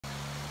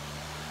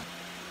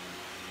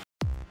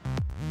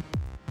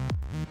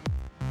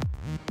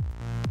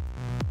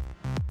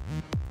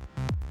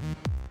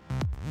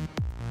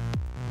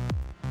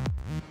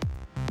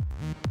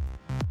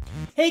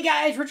Hey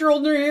guys, Richard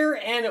Oldner here,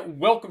 and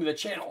welcome to the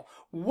channel.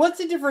 What's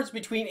the difference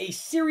between a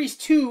Series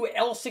 2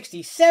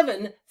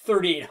 L67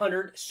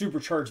 3800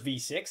 Supercharged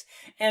V6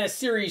 and a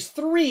Series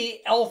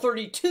 3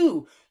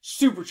 L32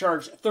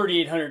 Supercharged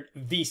 3800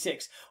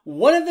 V6?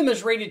 One of them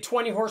is rated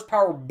 20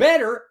 horsepower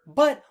better,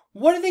 but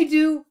what do they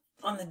do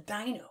on the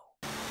dyno?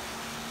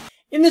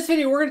 In this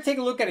video, we're going to take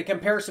a look at a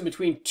comparison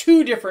between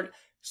two different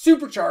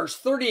Supercharged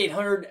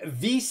 3800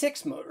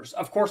 V6 motors.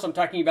 Of course, I'm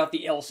talking about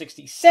the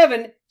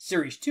L67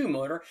 Series 2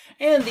 motor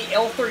and the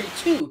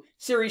L32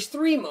 Series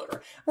 3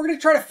 motor. We're going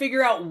to try to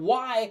figure out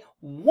why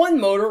one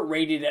motor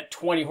rated at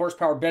 20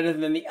 horsepower better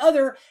than the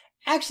other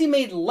actually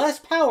made less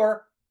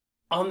power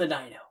on the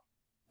dyno.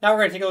 Now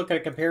we're going to take a look at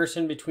a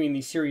comparison between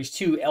the Series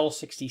 2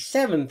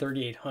 L67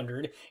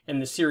 3800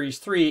 and the Series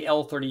 3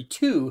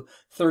 L32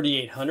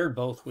 3800,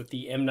 both with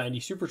the M90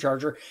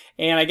 supercharger.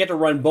 And I get to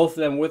run both of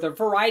them with a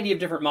variety of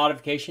different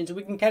modifications, and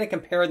we can kind of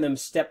compare them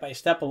step by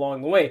step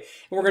along the way. And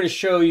we're going to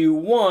show you,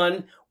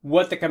 one,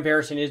 what the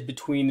comparison is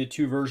between the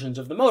two versions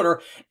of the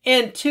motor,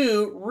 and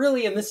two,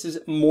 really, and this is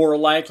more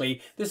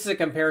likely, this is a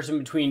comparison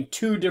between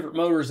two different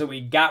motors that we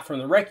got from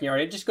the wrecking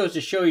yard. It just goes to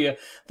show you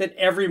that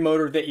every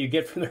motor that you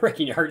get from the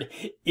wrecking yard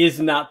is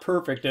not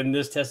perfect, and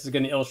this test is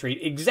going to illustrate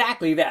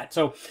exactly that.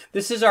 So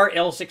this is our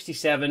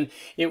L67.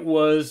 It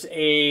was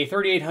a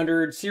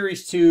 3800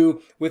 Series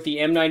 2 with the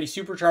M90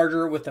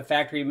 supercharger with the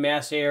factory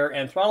mass air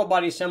and throttle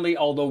body assembly,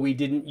 although we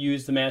didn't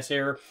use the mass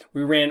air.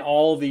 We ran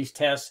all of these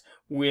tests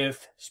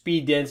with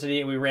speed density,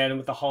 and we ran it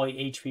with the Holley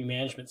HP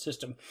management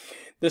system.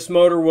 This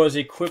motor was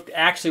equipped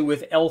actually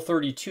with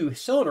L32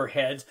 cylinder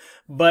heads,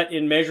 but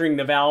in measuring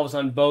the valves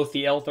on both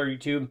the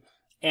L32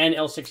 and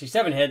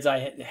L67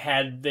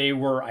 heads they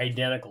were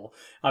identical.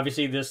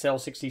 Obviously, this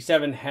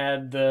L67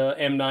 had the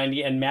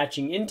M90 and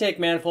matching intake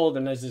manifold,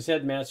 and as I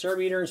said, mass air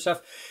meter and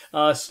stuff.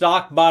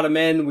 Stock bottom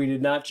end, we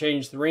did not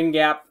change the ring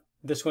gap.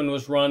 This one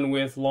was run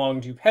with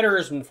long tube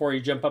headers, and before you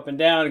jump up and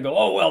down and go,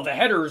 oh, well, the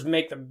headers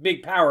make the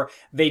big power.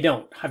 They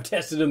don't. I've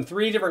tested them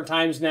 3 different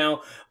times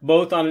now,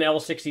 both on an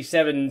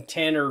L67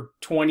 10 or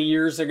 20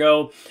 years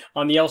ago,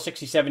 on the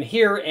L67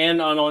 here,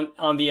 and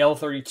on the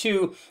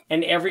L32.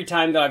 And every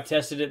time that I've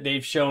tested it,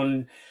 they've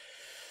shown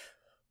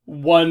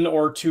 1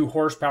 or 2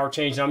 horsepower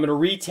change. And I'm going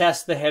to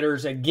retest the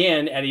headers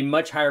again at a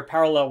much higher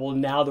power level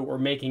now that we're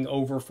making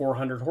over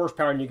 400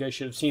 horsepower. And you guys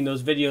should have seen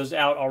those videos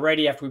out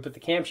already after we put the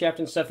camshaft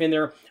and stuff in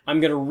there.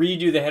 I'm going to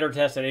redo the header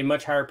test at a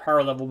much higher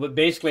power level. But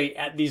basically,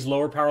 at these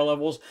lower power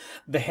levels,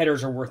 the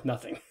headers are worth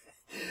nothing.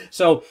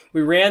 So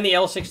we ran the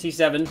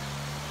L67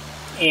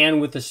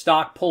 and with the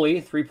stock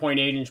pulley,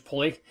 3.8-inch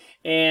pulley.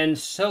 And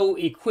so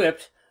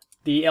equipped,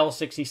 the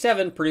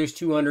L67 produced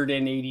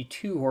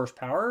 282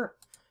 horsepower.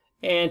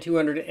 And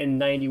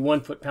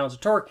 291 foot-pounds of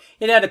torque.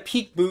 It had a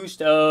peak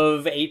boost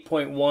of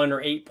 8.1 or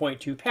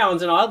 8.2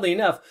 pounds, and oddly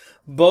enough,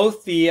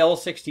 both the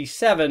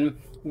L67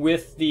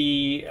 with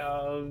the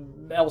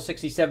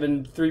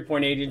L67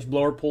 3.8-inch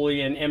blower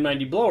pulley and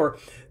M90 blower,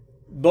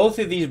 both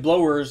of these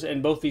blowers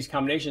and both these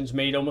combinations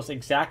made almost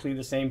exactly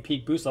the same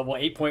peak boost level,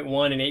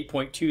 8.1 and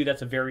 8.2.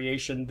 That's a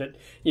variation that,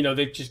 you know,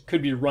 they just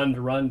could be run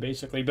to run,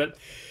 basically. But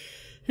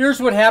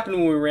here's what happened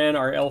when we ran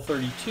our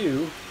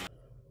L32.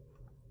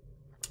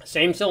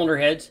 Same cylinder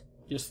heads,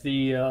 just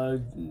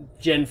the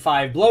Gen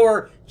 5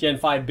 blower, Gen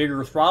 5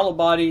 bigger throttle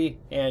body,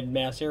 and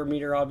mass air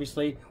meter,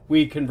 obviously.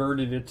 We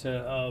converted it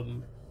to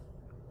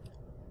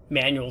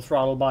manual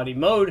throttle body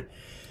mode.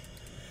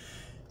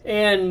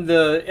 And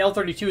the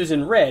L32 is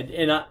in red.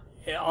 And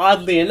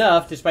oddly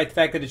enough, despite the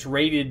fact that it's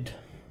rated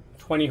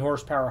 20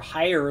 horsepower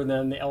higher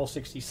than the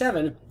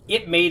L67,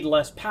 it made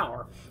less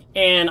power.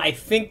 And I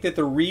think that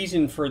the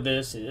reason for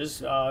this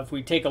is, if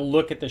we take a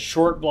look at the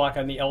short block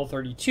on the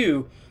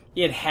L32,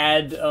 it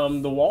had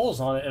the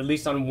walls on it, at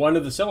least on one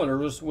of the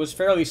cylinders, was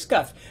fairly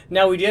scuffed.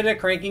 Now, we did a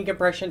cranking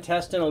compression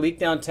test and a leak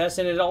down test,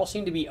 and it all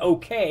seemed to be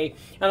okay.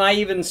 And I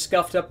even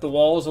scuffed up the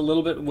walls a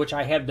little bit, which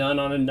I have done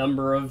on a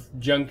number of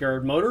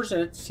Junkyard motors,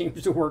 and it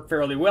seems to work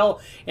fairly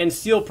well and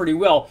seal pretty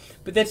well.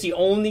 But that's the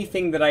only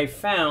thing that I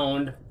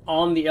found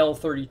on the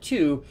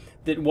L32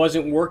 that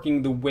wasn't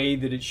working the way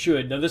that it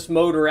should. Now, this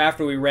motor,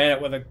 after we ran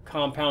it with a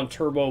compound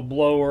turbo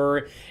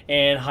blower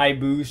and high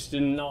boost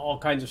and all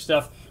kinds of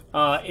stuff,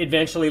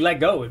 eventually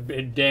let go.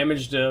 It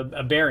damaged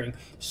a bearing.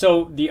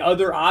 So the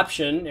other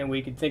option, and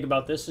we could think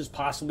about this, is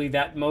possibly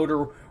that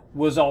motor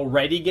was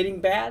already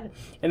getting bad.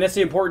 And that's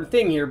the important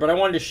thing here. But I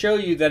wanted to show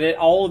you that at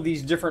all of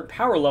these different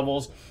power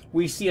levels,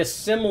 we see a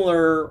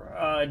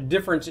similar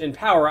difference in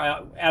power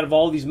out of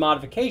all these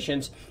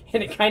modifications.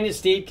 And it kind of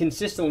stayed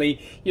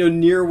consistently, you know,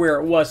 near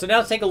where it was. So now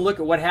let's take a look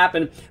at what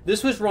happened.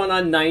 This was run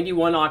on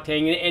 91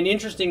 octane, and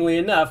interestingly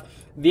enough,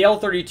 the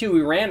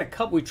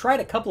L32, we tried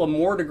a couple of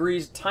more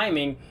degrees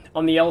timing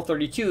on the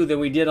L32 than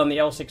we did on the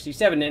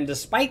L67, and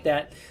despite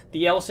that,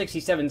 the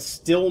L67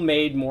 still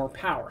made more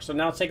power. So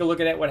now let's take a look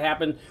at what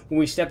happened when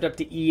we stepped up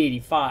to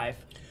E85.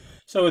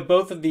 So with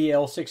both of the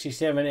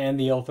L67 and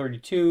the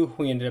L32,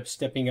 we ended up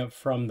stepping up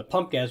from the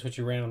pump gas, which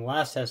we ran on the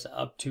last test,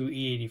 up to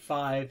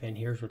E85. And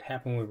here's what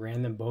happened. We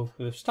ran them both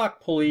with a stock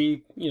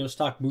pulley,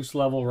 stock boost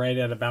level right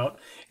at about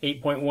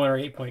 8.1 or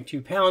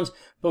 8.2 pounds.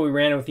 But we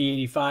ran it with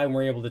the E85 and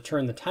we were able to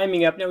turn the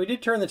timing up. Now we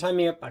did turn the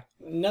timing up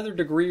another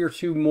degree or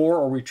two more,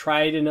 or we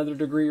tried another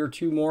degree or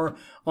two more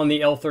on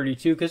the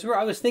L32, because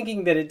I was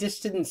thinking that it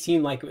just didn't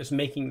seem like it was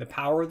making the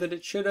power that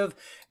it should have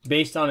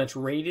based on its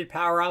rated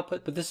power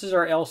output. But this is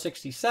our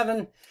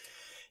L67.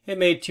 It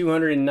made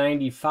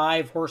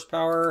 295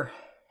 horsepower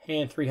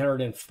and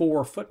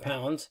 304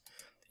 foot-pounds.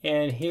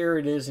 And here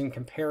it is in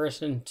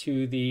comparison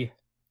to the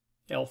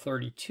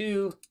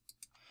L32.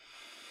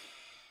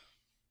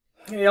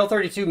 The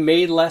L32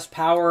 made less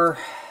power,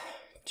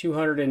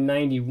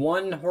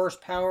 291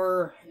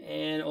 horsepower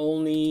and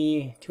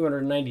only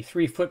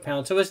 293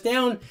 foot-pounds. So it was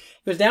down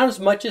as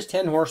much as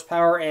 10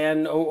 horsepower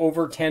and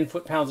over 10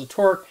 foot-pounds of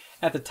torque.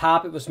 At the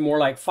top, it was more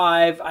like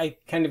 5. I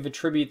kind of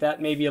attribute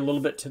that maybe a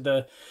little bit to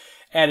the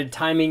added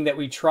timing that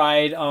we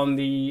tried on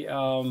the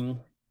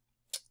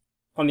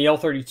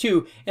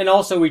L32, and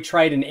also we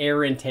tried an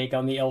air intake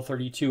on the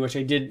L32, which I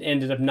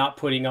ended up not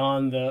putting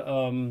on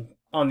the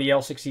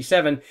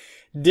L67.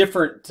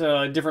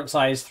 Different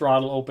size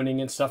throttle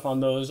opening and stuff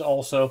on those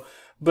also.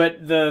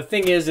 But the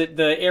thing is that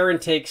the air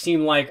intake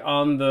seemed like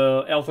on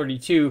the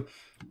L32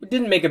 it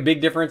didn't make a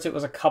big difference. It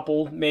was a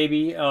couple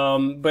maybe,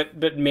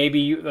 but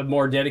maybe a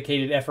more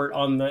dedicated effort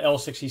on the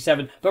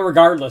L67. But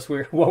regardless,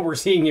 what we're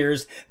seeing here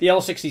is the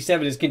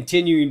L67 is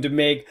continuing to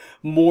make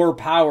more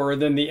power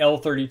than the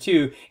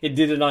L32. It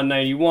did it on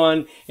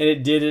 91 and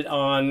it did it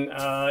on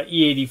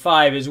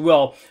E85 as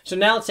well. So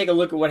now let's take a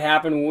look at what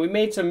happened when we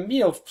made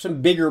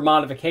some bigger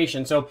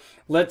modifications. So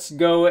let's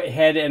go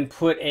ahead and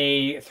put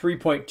a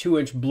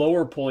 3.2-inch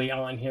blower pulley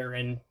on here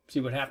and see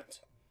what happens.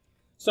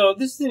 So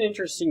this is an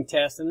interesting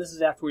test, and this is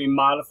after we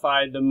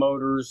modified the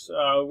motors.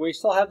 We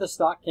still have the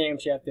stock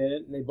camshaft in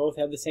it, and they both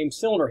have the same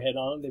cylinder head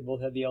on it. They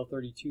both have the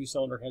L32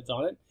 cylinder heads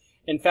on it.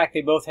 In fact,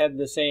 they both had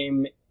the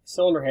same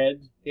cylinder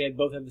head. They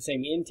both have the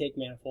same intake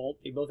manifold.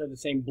 They both have the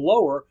same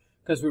blower,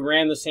 because we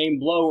ran the same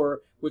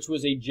blower, which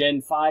was a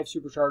Gen 5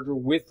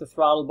 supercharger with the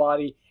throttle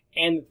body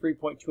and the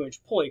 3.2-inch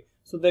pulley.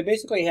 So they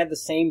basically had the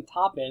same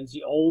top ends.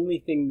 The only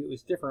thing that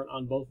was different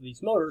on both of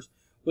these motors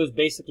was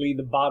basically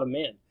the bottom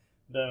end.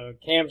 The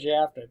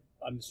camshaft,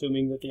 I'm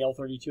assuming that the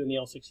L32 and the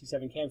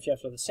L67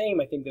 camshafts are the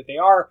same. I think that they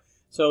are.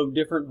 So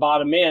different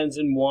bottom ends,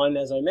 and one,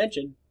 as I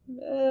mentioned,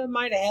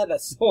 might have had a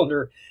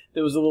cylinder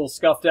that was a little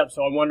scuffed up.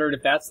 So I wondered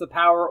if that's the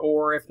power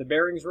or if the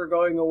bearings were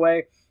going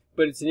away.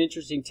 But it's an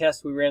interesting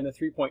test. We ran the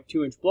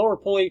 3.2-inch blower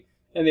pulley,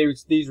 and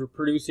these were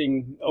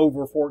producing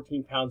over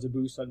 14 pounds of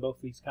boost on both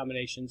these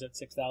combinations at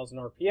 6,000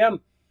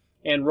 RPM.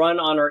 And run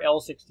on our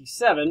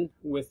L67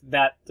 with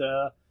that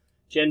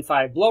Gen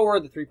 5 blower,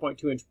 the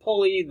 3.2-inch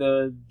pulley,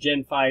 the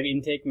Gen 5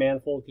 intake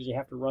manifold, because you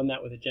have to run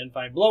that with a Gen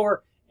 5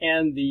 blower,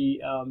 and the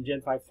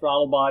Gen 5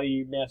 throttle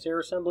body mass air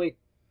assembly.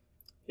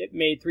 It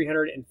made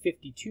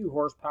 352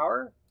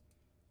 horsepower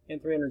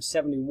and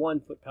 371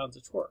 foot-pounds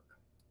of torque.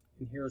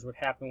 And here's what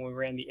happened when we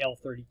ran the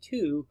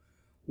L32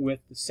 with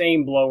the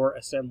same blower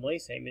assembly,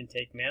 same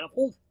intake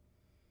manifold.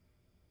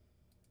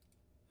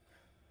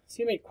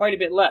 So it made quite a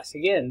bit less.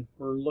 Again,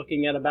 we're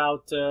looking at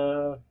about,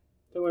 it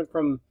went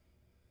from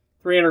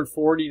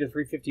 340 to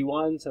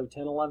 351, so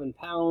 10, 11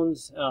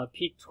 pounds.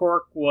 Peak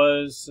torque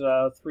was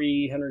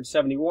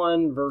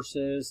 371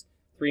 versus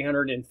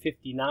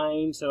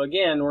 359. So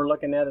again, we're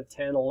looking at a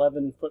 10,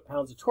 11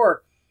 foot-pounds of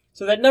torque.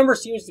 So that number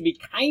seems to be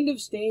kind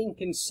of staying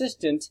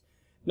consistent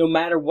no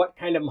matter what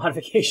kind of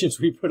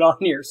modifications we put on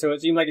here. So it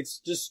seems like it's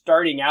just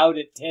starting out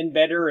at 10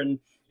 better, and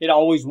it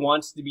always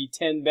wants to be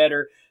 10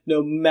 better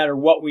no matter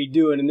what we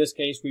do. And in this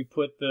case, we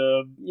put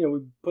the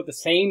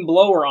same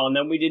blower on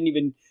them. We didn't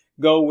even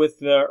go with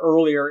the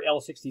earlier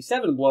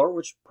L67 blower,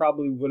 which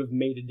probably would have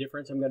made a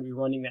difference. I'm going to be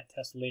running that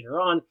test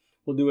later on.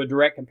 We'll do a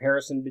direct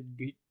comparison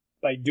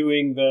by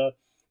doing the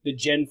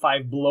Gen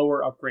 5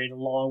 blower upgrade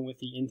along with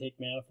the intake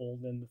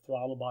manifold and the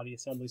throttle body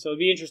assembly. So it'll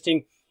be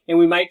interesting, and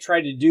we might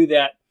try to do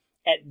that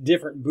at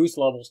different boost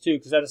levels too,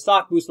 because at a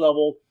stock boost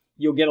level,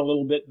 you'll get a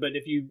little bit, but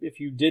if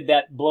you did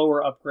that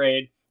blower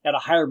upgrade at a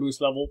higher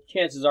boost level,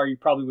 chances are you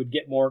probably would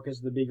get more because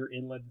of the bigger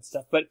inlet and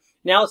stuff. But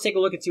now let's take a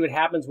look and see what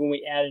happens when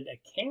we added a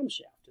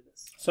camshaft to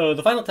this. So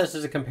the final test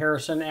is a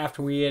comparison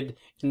after we had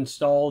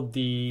installed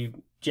the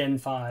Gen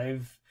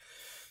 5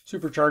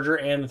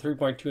 supercharger and the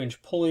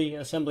 3.2-inch pulley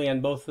assembly on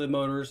both of the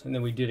motors, and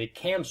then we did a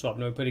cam swap.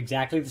 Now we put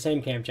exactly the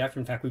same camshaft.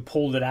 In fact, we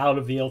pulled it out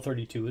of the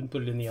L32 and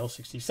put it in the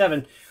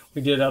L67.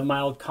 We did a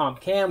mild comp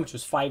cam, which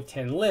was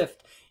 510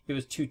 lift. It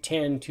was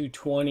 210,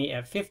 220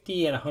 at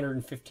 50 and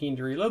 115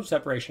 degree lobe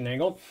separation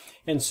angle.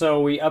 And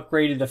so we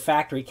upgraded the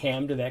factory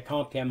cam to that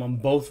comp cam on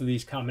both of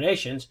these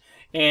combinations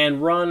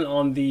and run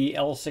on the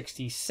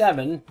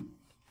L67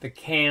 the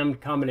cam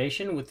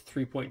combination with the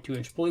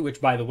 3.2-inch pulley,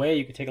 which, by the way,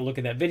 you can take a look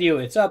at that video.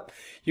 It's up.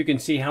 You can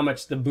see how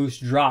much the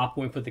boost dropped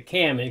when we put the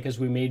cam in because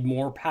we made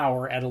more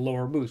power at a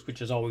lower boost,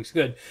 which is always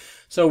good.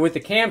 So with the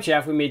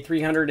camshaft, we made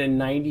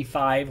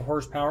 395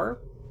 horsepower,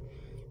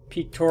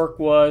 Peak torque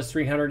was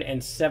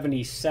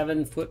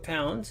 377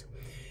 foot-pounds.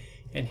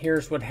 And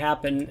here's what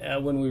happened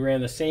when we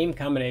ran the same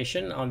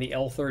combination on the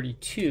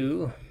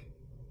L32.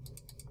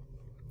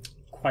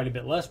 Quite a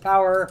bit less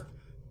power,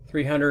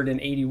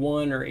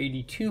 381 or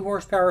 82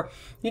 horsepower.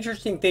 The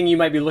interesting thing, you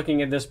might be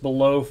looking at this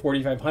below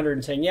 4,500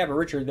 and saying, yeah, but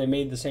Richard, they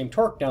made the same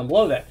torque down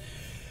below that.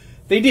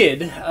 They did,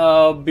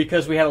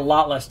 because we had a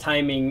lot less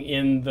timing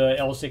in the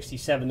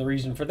L67. The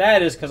reason for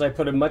that is because I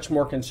put a much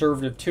more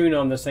conservative tune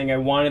on this thing. I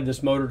wanted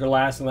this motor to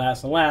last and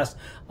last and last.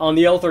 On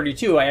the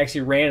L32, I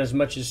actually ran as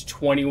much as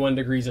 21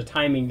 degrees of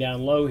timing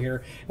down low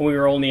here, and we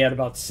were only at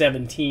about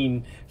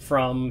 17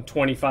 from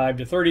 25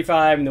 to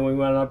 35, and then we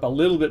went up a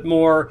little bit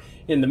more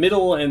in the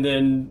middle, and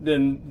then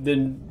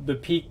the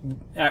peak,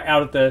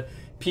 out at the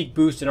peak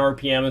boost in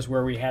RPM is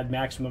where we had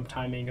maximum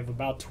timing of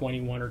about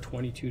 21 or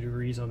 22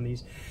 degrees on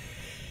these.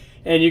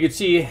 And you could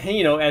see,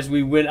 you know, as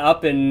we went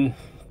up in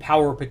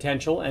power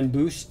potential and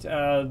boost,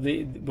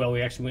 well,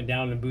 we actually went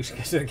down in boost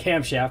because of the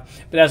camshaft,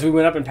 but as we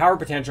went up in power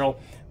potential,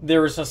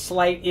 there was a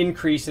slight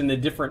increase in the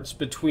difference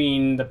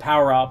between the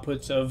power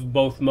outputs of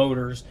both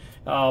motors.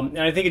 And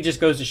I think it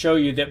just goes to show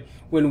you that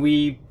when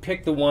we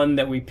pick the one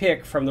that we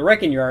pick from the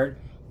wrecking yard,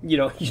 you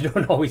know, you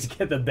don't always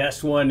get the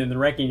best one in the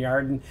wrecking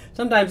yard, and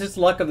sometimes it's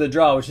luck of the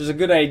draw, which is a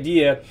good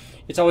idea.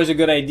 It's always a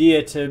good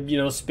idea to, you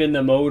know, spin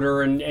the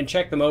motor and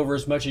check them over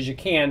as much as you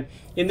can.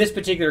 In this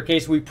particular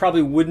case, we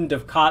probably wouldn't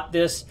have caught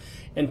this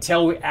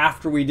until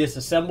after we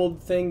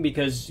disassembled the thing,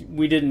 because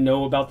we didn't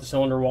know about the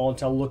cylinder wall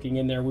until looking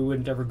in there. We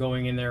wouldn't ever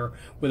going in there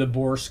with a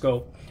bore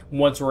scope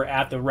once we're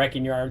at the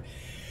wrecking yard.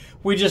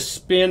 We just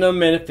spin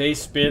them, and if they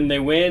spin, they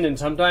win, and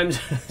sometimes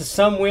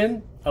some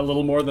win a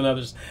little more than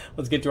others.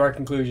 Let's get to our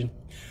conclusion.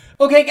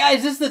 Okay,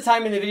 guys, this is the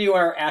time in the video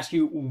where I ask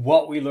you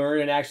what we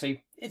learned, and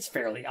actually, it's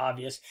fairly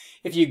obvious.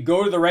 If you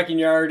go to the wrecking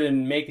yard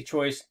and make a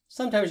choice,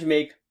 sometimes you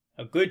make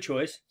a good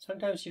choice,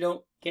 sometimes you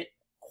don't get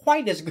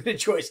quite as good a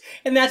choice.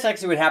 And that's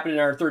actually what happened in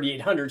our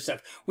 3800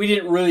 stuff. We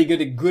didn't really get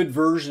a good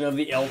version of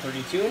the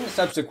L32, and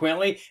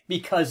subsequently,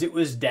 because it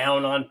was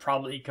down on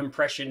probably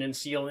compression and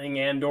sealing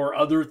and or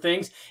other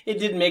things, it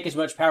didn't make as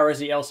much power as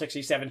the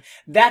L67.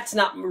 That's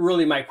not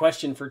really my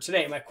question for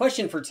today. My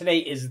question for today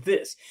is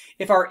this.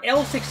 If our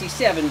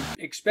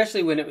L67,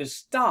 especially when it was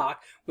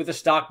stock, with a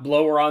stock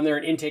blower on there,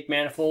 an intake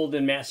manifold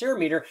and mass air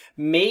meter,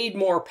 made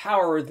more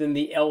power than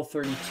the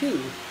L32,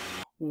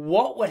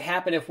 what would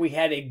happen if we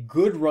had a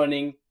good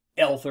running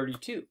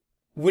L32?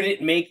 Would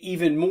it make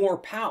even more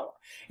power?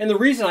 And the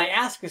reason I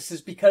ask this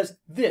is because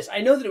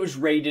I know that it was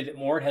rated at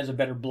more. It has a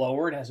better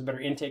blower, it has a better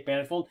intake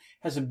manifold,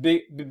 has a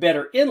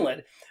better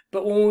inlet.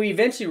 But when we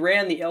eventually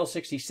ran the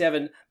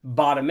L67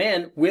 bottom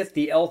end with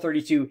the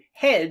L32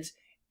 heads,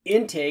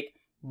 intake,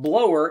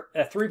 blower,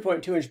 a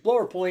 3.2-inch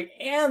blower pulley,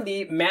 and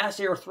the mass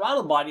air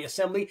throttle body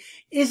assembly,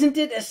 isn't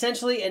it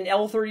essentially an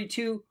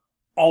L32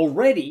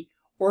 already?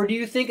 Or do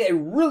you think a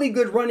really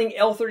good running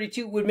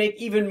L32 would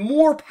make even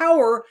more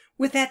power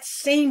with that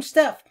same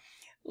stuff?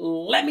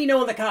 Let me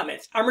know in the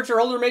comments. I'm Richard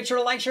Holder. Make sure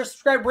to like, share,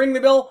 subscribe, ring the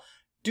bell,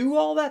 do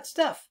all that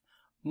stuff.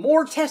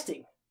 More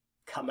testing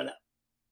coming up.